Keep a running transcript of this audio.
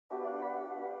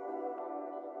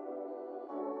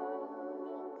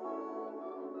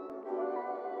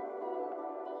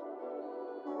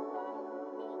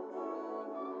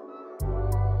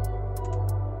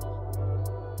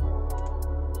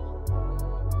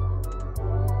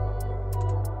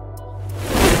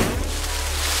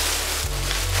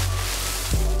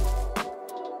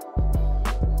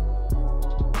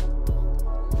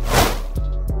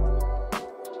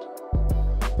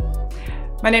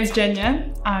My name is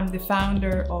Genia. I'm the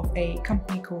founder of a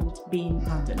company called Beam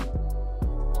London.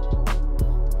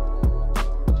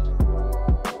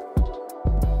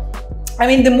 I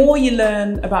mean, the more you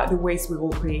learn about the waste we're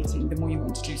all creating, the more you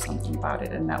want to do something about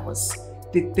it. And that was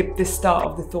the start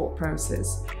of the thought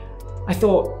process. I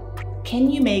thought, can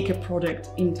you make a product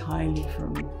entirely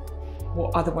from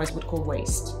what otherwise would call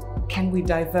waste? Can we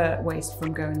divert waste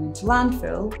from going into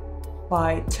landfill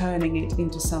by turning it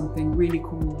into something really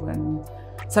cool and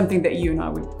something that you and I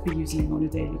would be using on a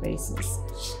daily basis?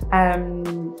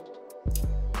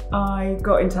 I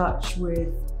got in touch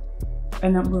with a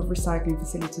number of recycling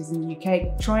facilities in the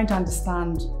UK, trying to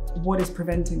understand what is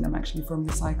preventing them actually from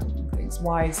recycling things.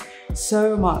 Why is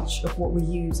so much of what we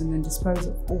use and then dispose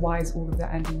of, or why is all of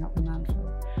that ending up in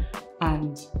landfill?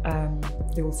 And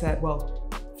they all said, well,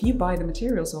 if you buy the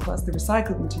materials off us, the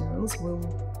recycled materials, we'll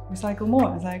recycle more.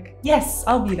 I was like, yes,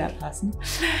 I'll be that person.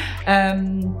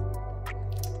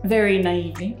 Very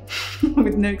naively,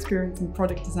 with no experience in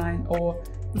product design or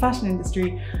the fashion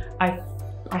industry, I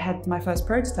had my first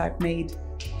prototype made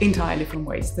entirely from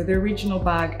waste. So the original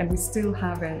bag, and we still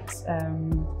have it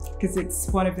because it's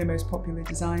one of the most popular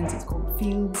designs. It's called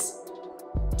Fields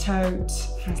Tote,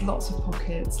 has lots of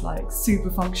pockets, like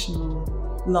super functional,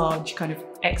 large, kind of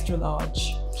extra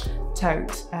large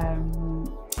tote.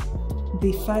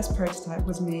 The first prototype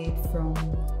was made from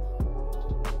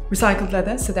recycled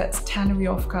leather, so that's tannery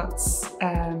offcuts,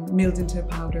 milled into a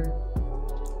powder,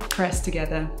 pressed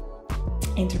together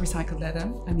into recycled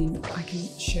leather. I mean, I can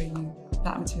show you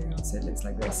that material. So it looks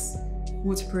like this,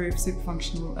 waterproof, super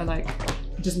functional, and like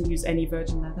it doesn't use any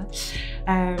virgin leather.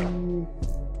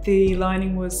 The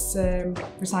lining was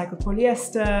recycled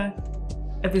polyester.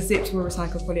 The zips were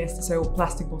recycled polyester, so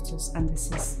plastic bottles. And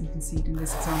this is, you can see it in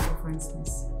this example, for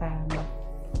instance.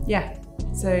 Yeah,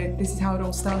 so this is how it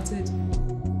all started.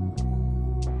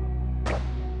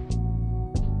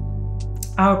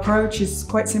 Our approach is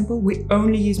quite simple. We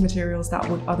only use materials that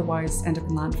would otherwise end up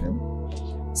in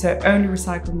landfill. So only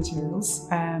recycled materials,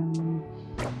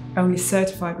 only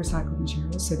certified recycled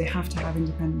materials. So they have to have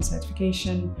independent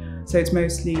certification. So it's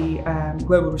mostly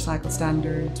Global Recycle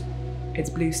Standard. It's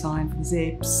blue sign for the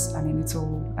zips. I mean, it's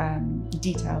all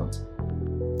detailed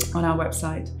on our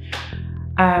website.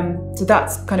 So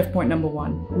that's kind of point number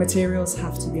one. Materials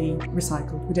have to be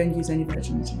recycled. We don't use any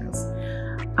virgin materials.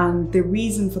 And the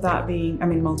reason for that being, I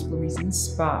mean, multiple reasons,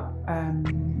 but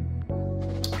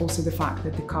also the fact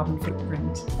that the carbon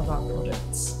footprint of our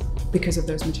products, because of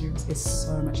those materials, is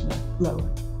so much lower.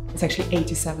 It's actually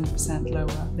 87%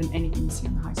 lower than anything you see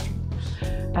on the high street.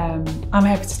 I'm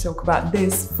happy to talk about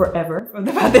this forever,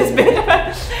 about this bit.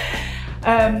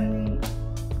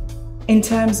 In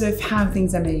terms of how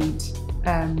things are made,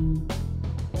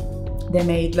 they're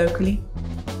made locally.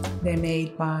 They're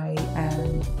made by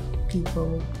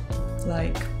people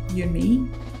like you and me.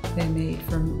 They're made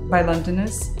by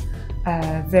Londoners,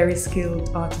 very skilled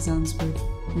artisans with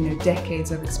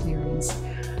decades of experience.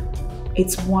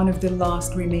 It's one of the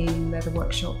last remaining leather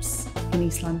workshops in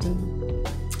East London,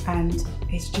 and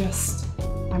it's just,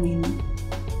 I mean,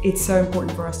 it's so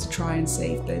important for us to try and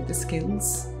save the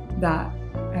skills that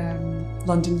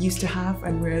London used to have,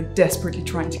 and we're desperately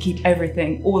trying to keep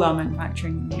everything, all our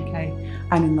manufacturing in the UK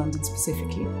and in London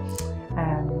specifically.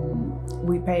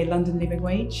 We pay London living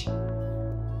wage.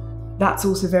 That's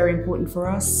also very important for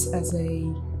us as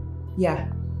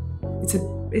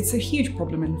it's a huge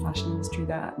problem in the fashion industry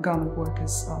that garment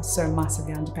workers are so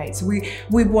massively underpaid. So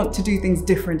we want to do things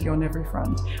differently on every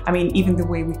front. I mean, even the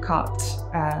way we cut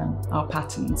our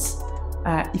patterns.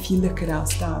 If you look at our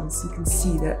styles, you can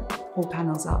see that all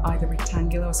panels are either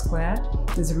rectangular or square.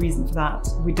 There's a reason for that.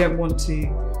 We don't want to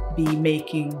be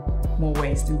making more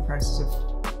waste in the process of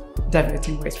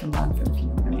diverting waste from landfill, if you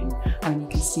know what I mean. I mean, you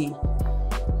can see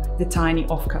the tiny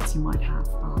offcuts you might have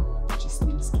are just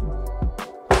minuscule.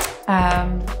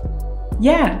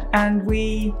 Yeah, and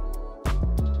we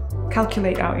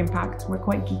calculate our impact. We're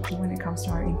quite geeky when it comes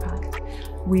to our impact.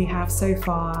 We have so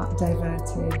far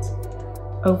diverted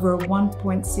over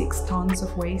 1.6 tons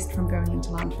of waste from going into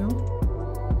landfill.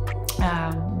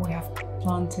 We have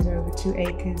planted over 2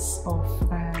 acres of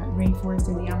rainforest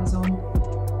in the Amazon.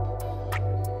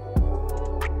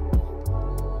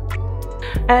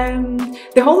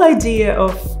 The whole idea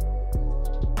of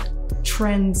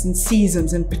trends and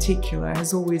seasons in particular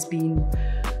has always been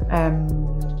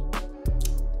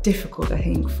difficult, I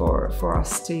think, for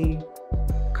us to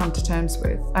come to terms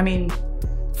with. I mean,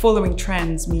 following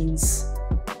trends means,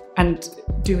 and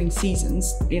doing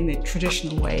seasons in the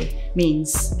traditional way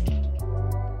means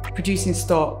producing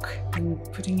stock and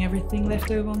putting everything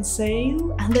left over on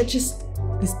sale, and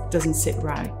this doesn't sit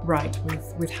right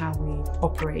with how we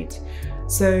operate.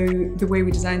 So the way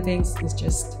we design things is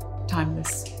just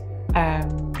timeless.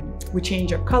 We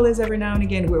change up colors every now and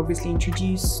again. We obviously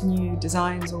introduce new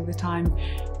designs all the time,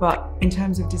 but in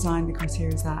terms of design, the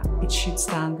criteria is that it should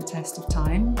stand the test of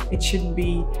time. It shouldn't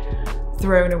be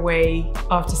thrown away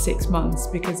after 6 months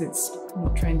because it's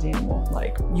not trendy anymore.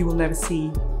 Like, you will never see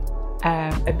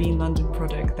a Bean London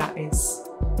product that is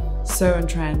so on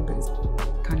trend but is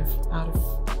kind of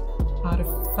out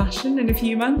of fashion in a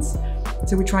few months.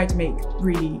 So we try to make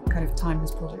really kind of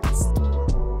timeless products.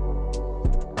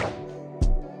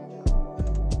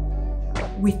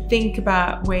 We think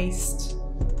about waste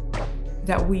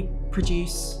that we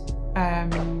produce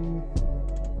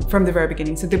from the very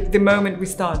beginning. So the moment we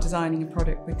start designing a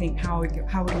product, we think how are we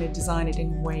going to design it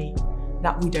in a way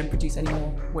that we don't produce any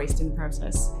more waste in the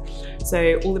process.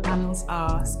 So all the panels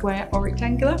are square or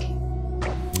rectangular,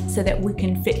 so that we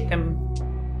can fit them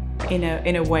in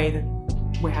a way that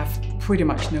we have pretty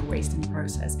much no waste in the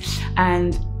process.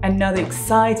 And another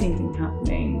exciting thing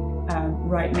happening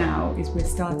right now is we're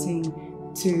starting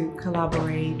to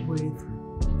collaborate with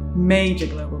major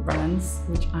global brands,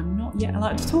 which I'm not yet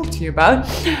allowed to talk to you about,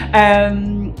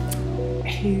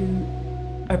 who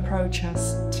approach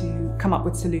us to come up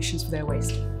with solutions for their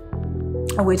waste.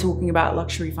 And we're talking about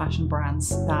luxury fashion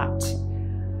brands that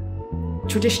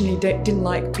traditionally didn't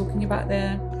like talking about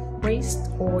their waste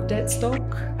or dead stock.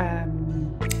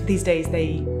 These days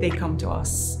they come to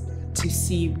us to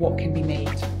see what can be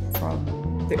made from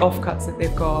the offcuts that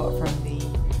they've got, from the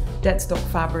dead stock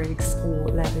fabrics or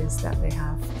leathers that they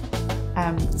have.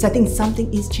 So I think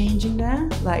something is changing there,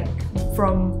 like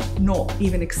from not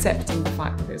even accepting the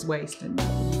fact that there's waste, and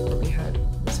you've probably heard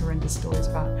these horrendous stories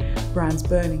about brands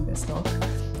burning their stock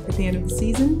at the end of the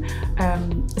season.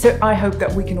 So I hope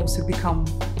that we can also become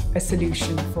a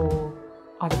solution for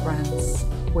other brands'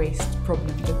 waste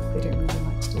problem that they don't really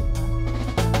like to talk about.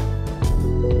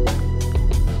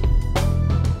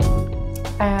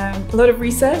 A lot of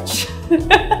research.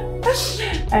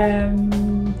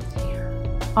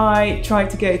 I try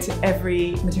to go to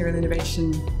every material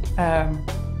innovation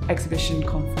exhibition,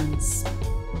 conference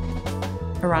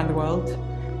around the world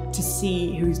to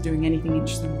see who's doing anything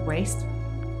interesting with waste.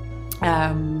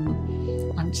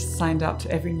 I'm just signed up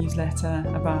to every newsletter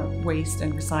about waste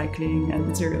and recycling and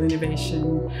material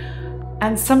innovation.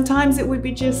 And sometimes it would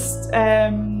be just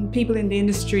people in the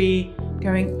industry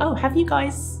going, oh, have you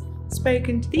guys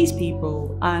spoken to these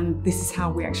people? And this is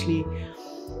how we actually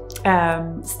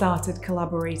started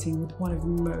collaborating with one of the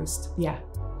most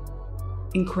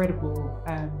incredible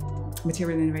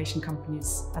material innovation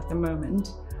companies at the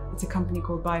moment. It's a company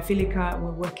called Biophilica.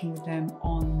 We're working with them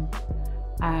on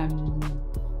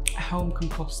a home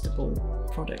compostable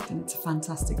product, and it's a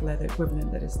fantastic leather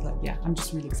equivalent that is like, I'm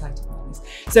just really excited about this.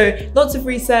 So lots of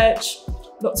research,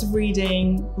 lots of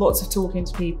reading, lots of talking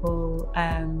to people,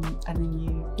 and then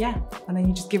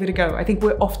you just give it a go. I think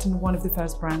we're often one of the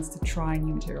first brands to try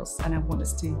new materials, and I want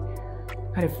us to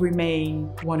kind of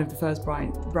remain one of the first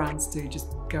brands to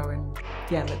just go and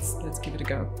let's give it a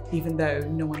go, even though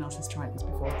no one else has tried this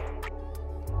before.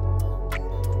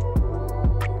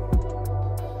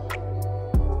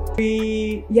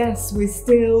 We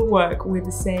still work with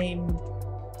the same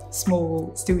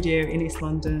small studio in East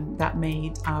London that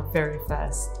made our very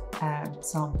first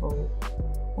sample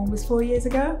almost 4 years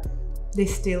ago. They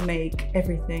still make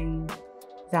everything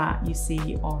that you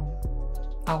see on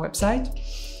our website.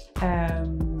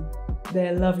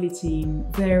 They're a lovely team,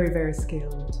 very, very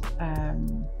skilled,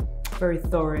 very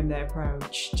thorough in their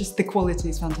approach. Just the quality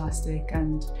is fantastic,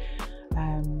 and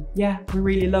we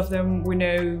really love them. We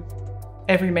know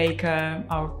every maker,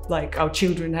 our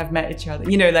children have met each other,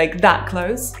 like that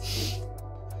close.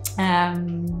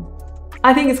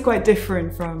 I think it's quite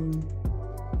different from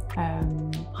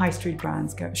high street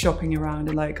brands shopping around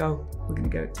and like, oh, we're gonna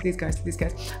go to these guys, to these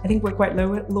guys. I think we're quite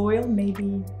loyal,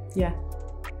 maybe,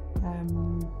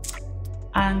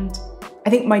 and I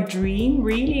think my dream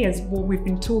really is what we've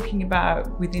been talking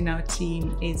about within our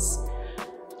team is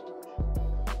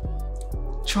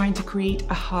trying to create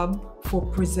a hub for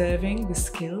preserving the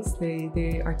skills, the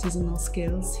artisanal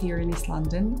skills here in East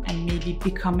London, and maybe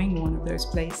becoming one of those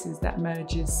places that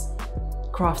merges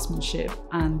craftsmanship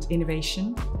and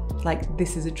innovation. Like,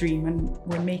 this is a dream, and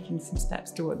we're making some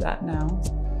steps toward that now.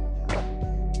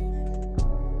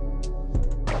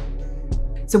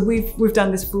 So we've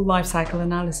done this full life cycle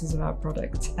analysis of our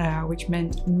product, which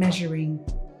meant measuring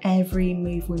every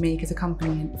move we make as a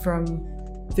company, from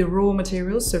the raw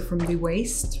materials, so from the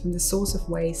waste, from the source of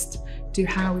waste, to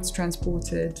how it's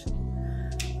transported,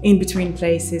 in between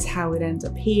places, how it ends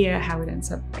up here, how it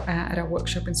ends up at our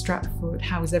workshop in Stratford,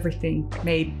 how is everything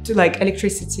made, to like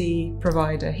electricity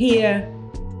provider here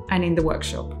and in the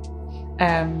workshop.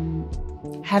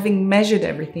 Having measured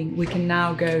everything, we can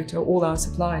now go to all our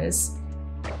suppliers,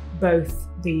 both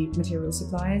the material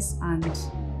suppliers and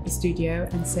the studio,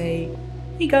 and say,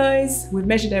 hey guys, we've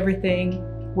measured everything.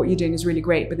 What you're doing is really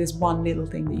great, but there's one little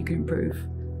thing that you can improve.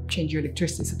 Change your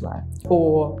electricity supply,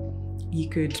 or you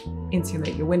could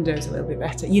insulate your windows a little bit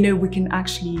better. You know, we can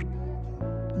actually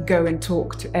go and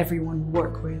talk to everyone we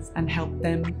work with and help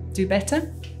them do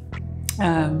better.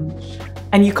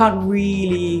 And you can't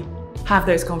really have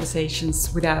those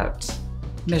conversations without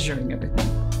measuring everything.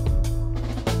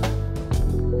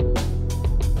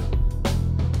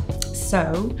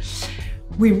 So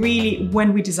we really,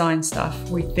 when we design stuff,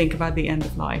 we think about the end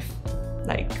of life.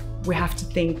 Like, we have to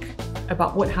think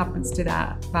about what happens to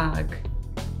that bag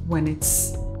when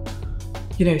it's,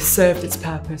 you know, served its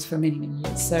purpose for many, many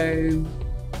years. So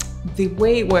the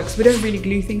way it works, we don't really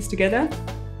glue things together,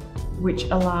 which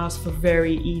allows for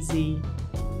very easy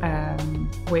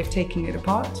way of taking it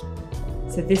apart.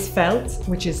 So this felt,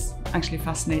 which is actually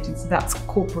fascinating, so that's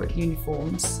corporate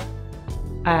uniforms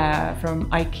from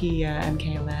IKEA and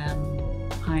KLM,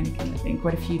 Heineken, I think,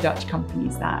 quite a few Dutch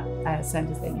companies that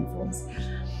send us their uniforms.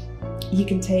 You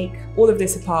can take all of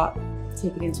this apart,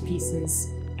 take it into pieces,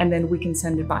 and then we can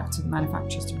send it back to the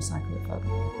manufacturers to recycle it further.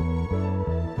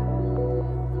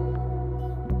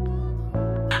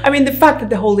 I mean, the fact that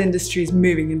the whole industry is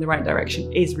moving in the right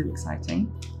direction is really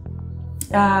exciting.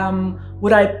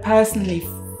 What I personally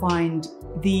find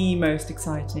the most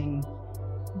exciting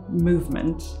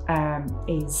movement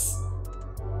is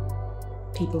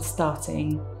people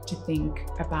starting to think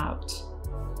about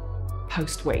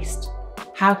post-waste.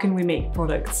 How can we make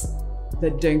products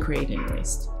that don't create any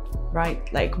waste, right?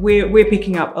 Like we're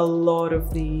picking up a lot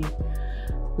of the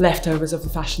leftovers of the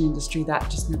fashion industry that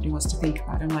just nobody wants to think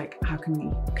about. And like, how can we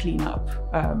clean up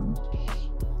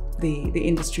the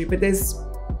industry? But there's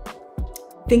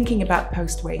thinking about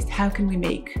post-waste. How can we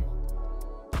make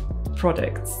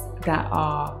products that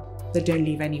don't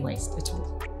leave any waste at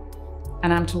all?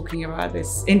 And I'm talking about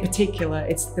this in particular.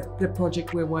 It's the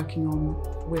project we're working on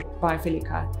with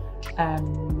Biophilica.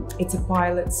 It's a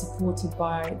pilot supported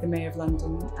by the Mayor of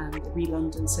London and the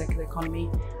Re-London Circular Economy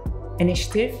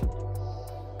Initiative.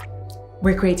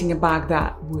 We're creating a bag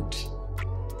that would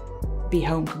be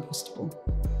home compostable.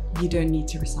 You don't need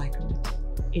to recycle it.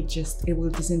 It will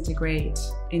disintegrate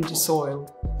into soil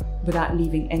without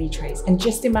leaving any trace. And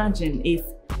just imagine if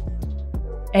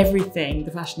everything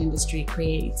the fashion industry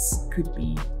creates could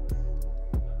be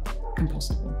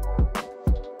compostable.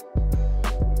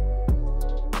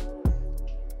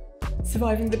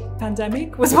 Surviving the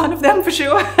pandemic was one of them for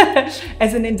sure.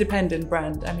 As an independent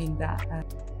brand, I mean that.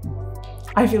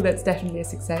 I feel that's definitely a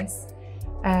success.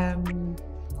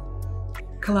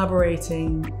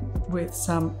 Collaborating with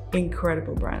some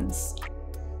incredible brands.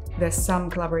 There's some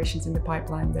collaborations in the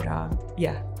pipeline that are,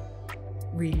 yeah,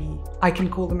 really, I can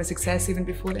call them a success even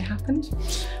before they happened,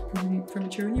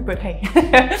 prematurely, but hey.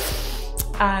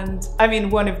 And I mean,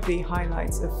 one of the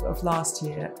highlights of last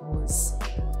year was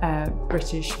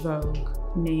British Vogue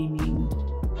naming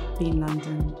Beam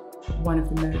London one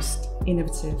of the most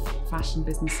innovative fashion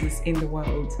businesses in the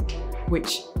world,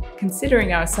 which,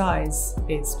 considering our size,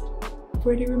 is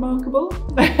pretty remarkable.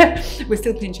 We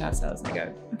still pinch ourselves and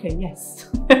go, okay, yes.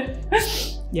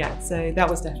 Yeah, so that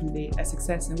was definitely a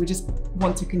success, and we just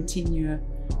want to continue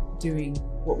doing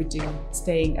what we do,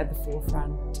 staying at the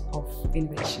forefront of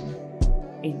innovation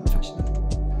in fashion.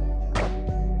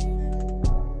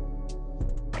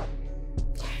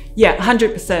 Yeah,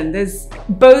 100%. There's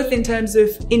both in terms of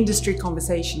industry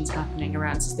conversations happening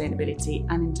around sustainability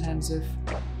and in terms of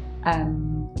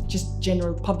just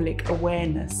general public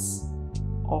awareness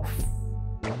of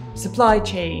supply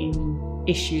chain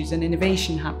issues and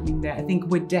innovation happening there. I think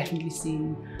we're definitely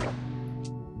seeing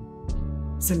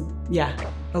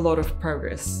a lot of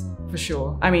progress for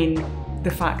sure. I mean,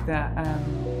 the fact that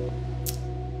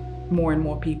more and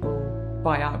more people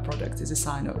buy our products is a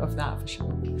sign of that for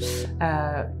sure.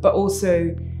 But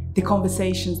also the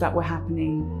conversations that were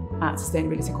happening at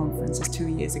sustainability conferences 2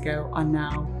 years ago are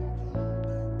now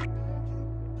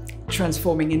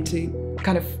transforming into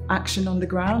kind of action on the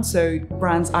ground. So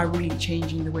brands are really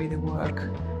changing the way they work.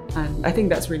 And I think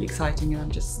that's really exciting, and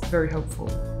I'm just very hopeful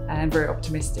and very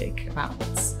optimistic about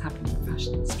what's happening.